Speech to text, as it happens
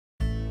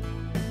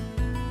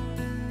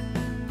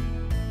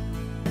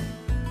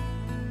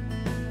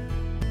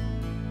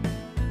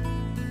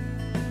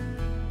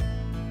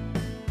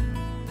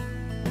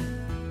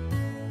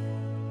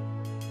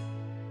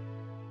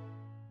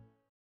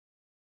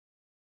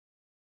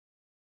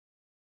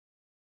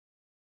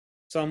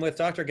So I'm with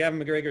Dr. Gavin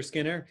Macgregor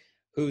Skinner,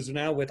 who's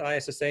now with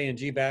ISSA and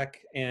GBAC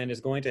and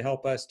is going to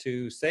help us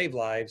to save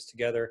lives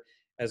together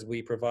as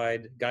we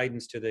provide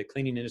guidance to the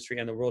cleaning industry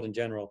and the world in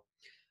general.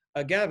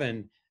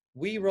 Gavin,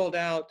 we rolled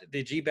out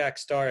the GBAC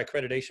STAR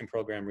accreditation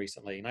program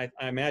recently, and I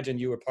imagine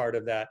you were part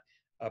of that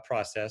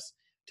process.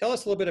 Tell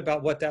us a little bit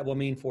about what that will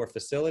mean for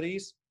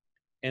facilities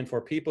and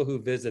for people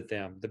who visit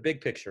them, the big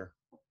picture.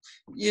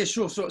 Yeah,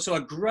 sure. So a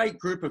great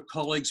group of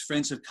colleagues,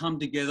 friends have come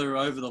together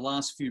over the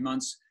last few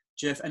months,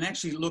 Jeff, and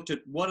actually looked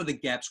at what are the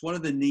gaps, what are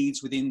the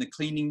needs within the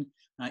cleaning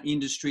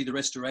industry, the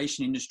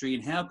restoration industry,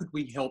 and how could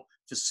we help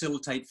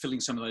facilitate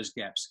filling some of those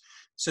gaps.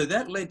 So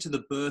that led to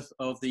the birth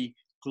of the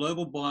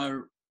Global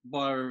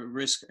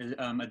Biorisk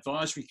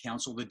Advisory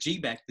Council, the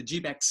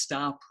GBAC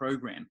STAR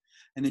program.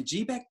 And the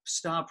GBAC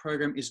STAR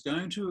program is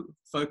going to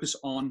focus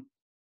on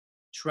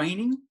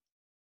training,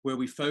 where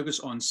we focus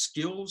on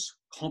skills,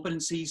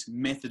 competencies,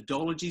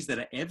 methodologies that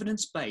are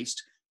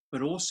evidence-based,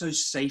 but also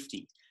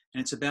safety.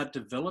 And it's about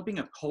developing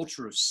a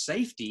culture of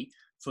safety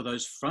for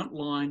those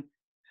frontline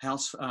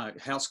house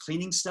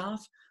cleaning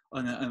staff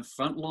and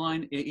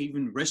frontline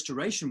even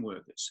restoration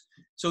workers.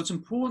 So it's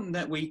important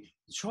that we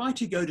try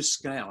to go to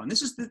scale. And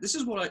this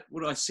is what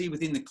I see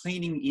within the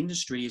cleaning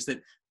industry is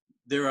that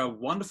there are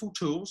wonderful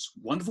tools,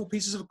 wonderful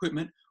pieces of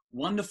equipment,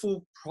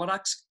 wonderful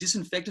products,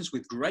 disinfectants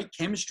with great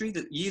chemistry,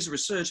 that years of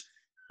research,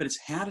 but it's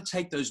how to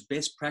take those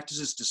best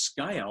practices to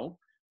scale,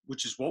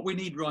 which is what we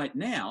need right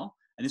now.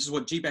 And this is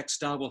what GBAC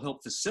STAR will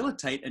help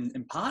facilitate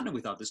and partner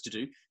with others to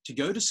do, to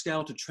go to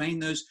scale, to train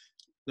those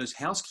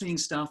house cleaning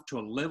staff to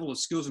a level of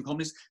skills and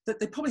competencies that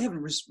they probably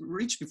haven't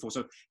reached before.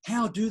 So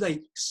how do they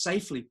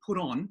safely put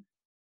on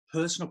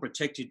personal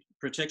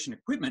protection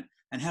equipment,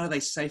 and how do they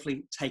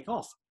safely take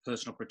off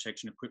personal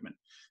protection equipment?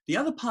 The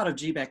other part of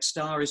GBAC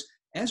STAR is,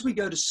 as we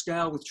go to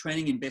scale with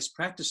training and best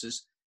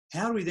practices,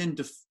 how do we then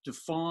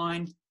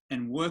define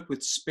and work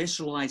with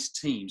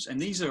specialized teams?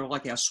 And these are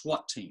like our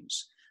SWAT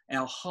teams,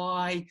 our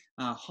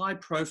high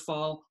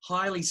profile,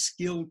 highly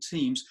skilled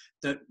teams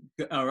that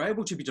are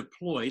able to be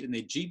deployed, and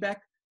they're GBAC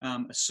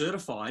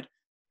certified,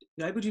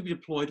 they're able to be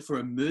deployed for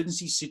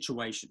emergency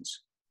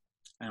situations.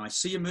 And I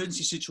see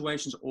emergency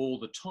situations all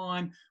the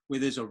time where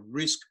there's a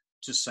risk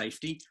to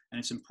safety, and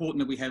it's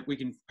important that we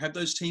can have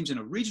those teams in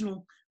a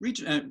region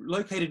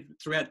located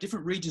throughout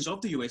different regions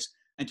of the US,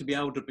 and to be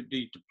able to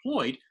be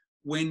deployed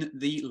when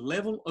the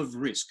level of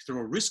risk through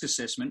a risk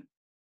assessment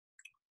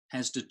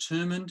has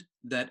determined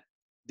that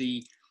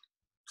the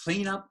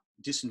cleanup,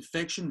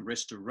 disinfection,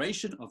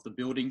 restoration of the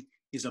building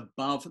is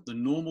above the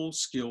normal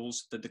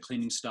skills that the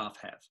cleaning staff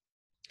have.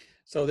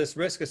 So this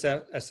risk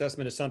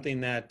assessment is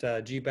something that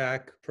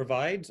GBAC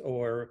provides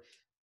or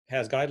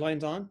has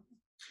guidelines on?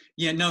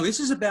 Yeah, no, this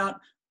is about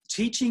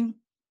teaching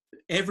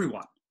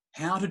everyone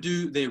how to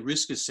do their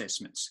risk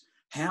assessments,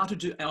 how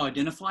to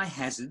identify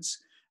hazards,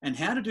 and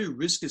how to do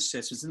risk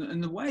assessments.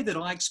 And the way that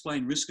I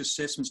explain risk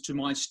assessments to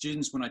my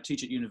students when I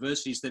teach at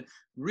university is that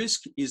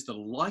risk is the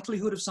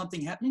likelihood of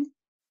something happening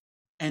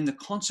and the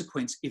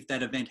consequence if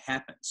that event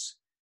happens.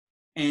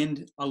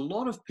 And a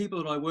lot of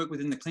people that I work with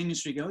in the cleaning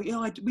industry go,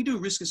 yeah, we do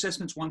risk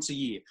assessments once a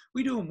year.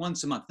 We do them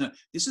once a month. No,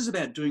 this is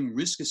about doing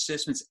risk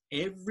assessments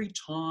every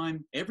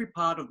time, every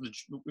part of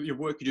your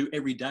work you do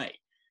every day.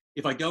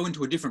 If I go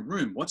into a different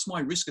room, what's my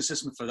risk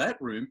assessment for that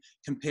room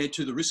compared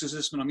to the risk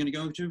assessment I'm going to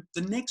go into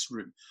the next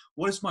room?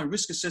 What is my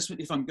risk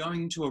assessment if I'm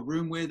going into a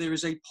room where there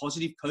is a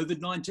positive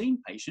COVID-19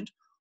 patient,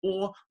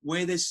 or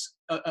where there's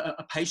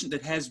a patient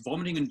that has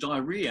vomiting and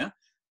diarrhea,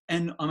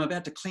 and I'm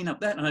about to clean up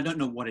that and I don't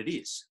know what it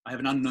is. I have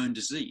an unknown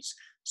disease.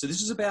 So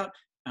this is about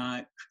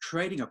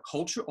creating a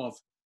culture of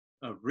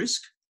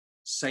risk,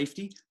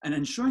 safety, and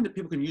ensuring that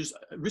people can use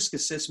risk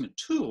assessment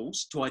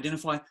tools to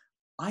identify,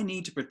 I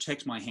need to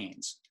protect my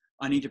hands.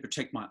 I need to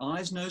protect my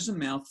eyes, nose, and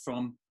mouth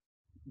from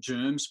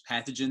germs,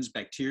 pathogens,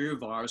 bacteria,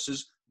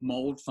 viruses,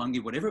 mold, fungi,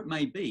 whatever it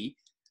may be,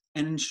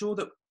 and ensure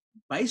that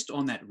based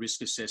on that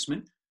risk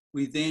assessment,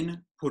 we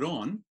then put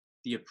on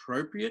the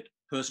appropriate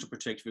personal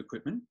protective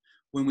equipment.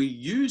 When we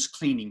use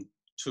cleaning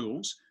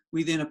tools,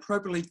 we then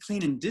appropriately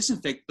clean and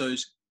disinfect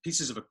those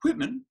pieces of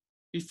equipment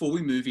before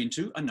we move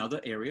into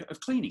another area of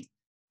cleaning.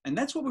 And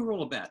that's what we're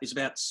all about. It's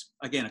about,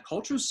 again, a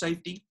culture of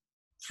safety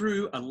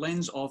through a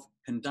lens of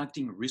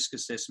conducting risk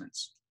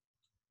assessments.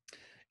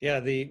 Yeah,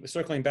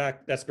 circling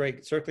back, that's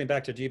great. Circling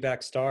back to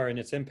GBAC STAR and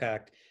its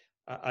impact,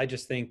 I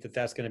just think that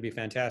that's going to be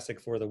fantastic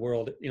for the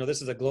world. You know,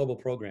 this is a global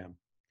program.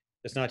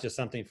 It's not just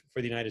something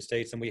for the United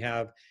States, and we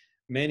have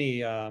many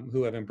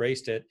who have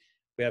embraced it.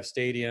 We have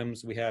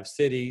stadiums, we have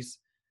cities,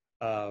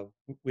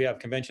 we have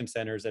convention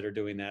centers that are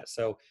doing that.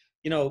 So,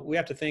 you know, we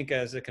have to think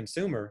as a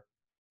consumer,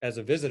 as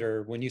a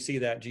visitor, when you see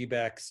that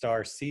GBAC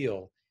STAR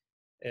seal,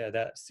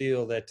 that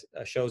seal that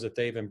shows that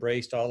they've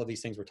embraced all of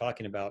these things we're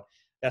talking about,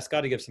 that's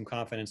got to give some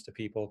confidence to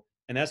people,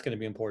 and that's going to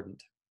be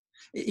important.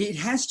 It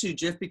has to,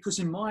 Jeff, because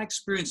in my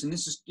experience, and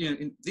this is, you know,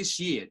 in this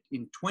year,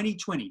 in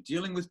 2020,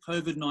 dealing with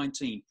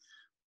COVID-19,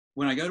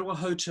 when I go to a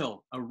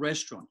hotel, a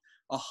restaurant,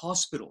 a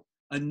hospital,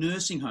 a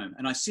nursing home,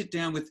 and I sit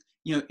down with,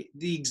 you know,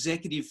 the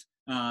executive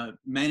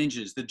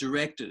managers, the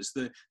directors,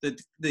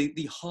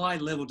 the high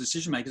level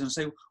decision makers, and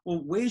say,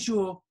 well, where's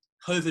your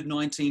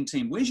COVID-19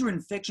 team? Where's your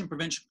infection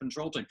prevention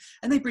control team?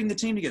 And they bring the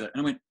team together.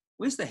 And I went,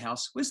 where's the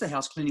house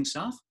cleaning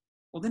staff?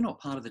 Well, they're not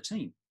part of the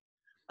team.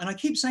 And I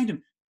keep saying to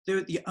them,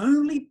 they're the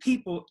only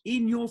people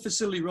in your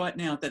facility right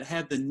now that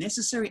have the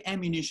necessary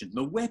ammunition,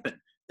 the weapon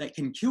that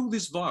can kill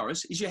this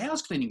virus is your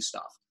house cleaning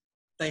staff.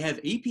 They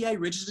have EPA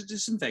registered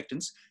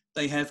disinfectants.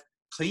 They have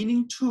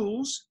cleaning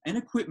tools and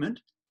equipment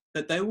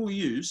that they will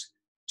use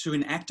to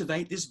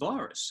inactivate this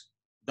virus.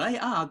 They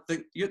are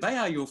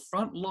your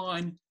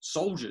frontline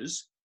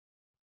soldiers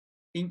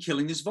in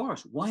killing this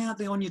virus. Why aren't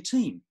they on your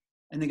team?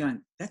 And they're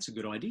going, that's a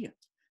good idea.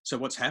 So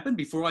what's happened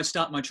before I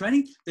start my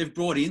training, they've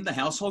brought in the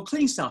household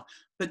cleaning staff.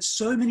 But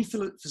so many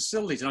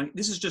facilities, and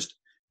this is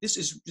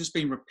just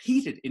being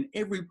repeated in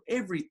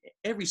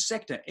every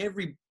sector,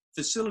 every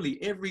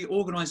facility, every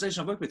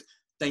organization I've worked with.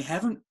 They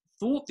haven't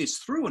thought this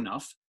through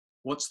enough.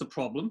 What's the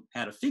problem?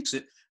 How to fix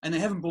it? And they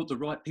haven't brought the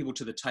right people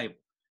to the table.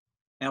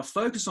 Our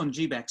focus on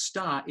GBAC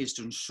STAR is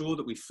to ensure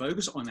that we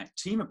focus on that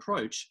team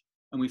approach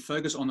and we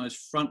focus on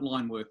those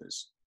frontline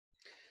workers.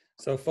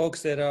 So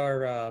folks that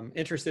are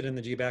interested in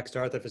the GBAC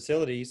STAR at the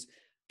facilities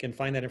can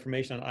find that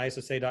information on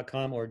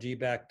issa.com or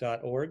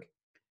gbac.org.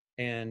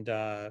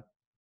 And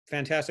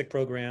fantastic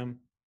program.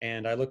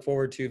 And I look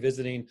forward to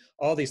visiting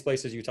all these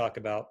places you talk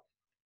about,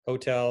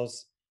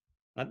 hotels,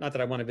 not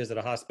that I want to visit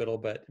a hospital,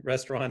 but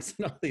restaurants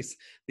and all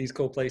these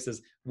cool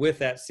places with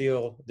that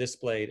seal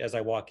displayed as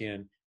I walk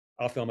in.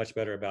 I'll feel much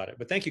better about it.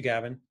 But thank you,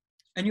 Gavin.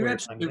 And you're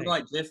absolutely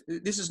right, Jeff.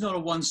 This is not a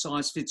one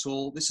size fits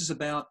all. This is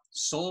about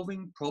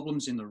solving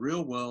problems in the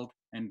real world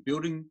and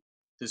building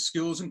the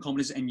skills and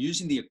competencies and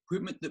using the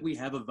equipment that we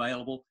have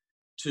available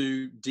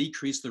to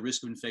decrease the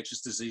risk of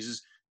infectious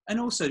diseases. And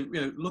also,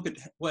 look at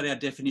what our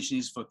definition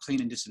is for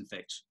clean and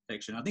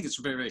disinfection. I think it's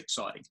very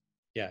exciting.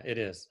 Yeah, it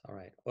is. All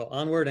right. Well,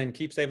 onward and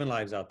keep saving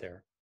lives out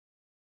there.